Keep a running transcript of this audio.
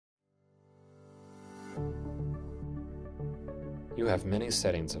You have many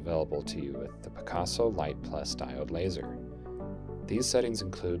settings available to you with the Picasso Lite Plus diode laser. These settings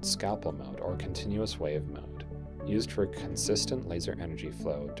include scalpel mode or continuous wave mode, used for consistent laser energy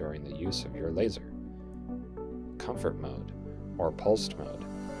flow during the use of your laser. Comfort mode, or pulsed mode.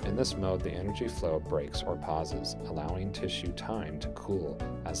 In this mode, the energy flow breaks or pauses, allowing tissue time to cool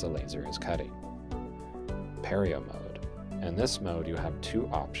as the laser is cutting. Perio mode. In this mode, you have two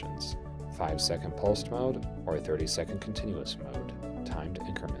options: 5-second pulsed mode or 30-second continuous mode, timed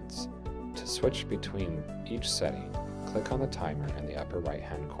increments. To switch between each setting, click on the timer in the upper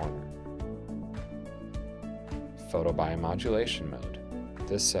right-hand corner. Photobiomodulation mode.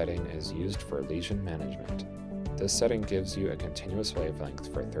 This setting is used for lesion management. This setting gives you a continuous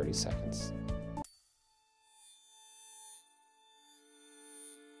wavelength for 30 seconds.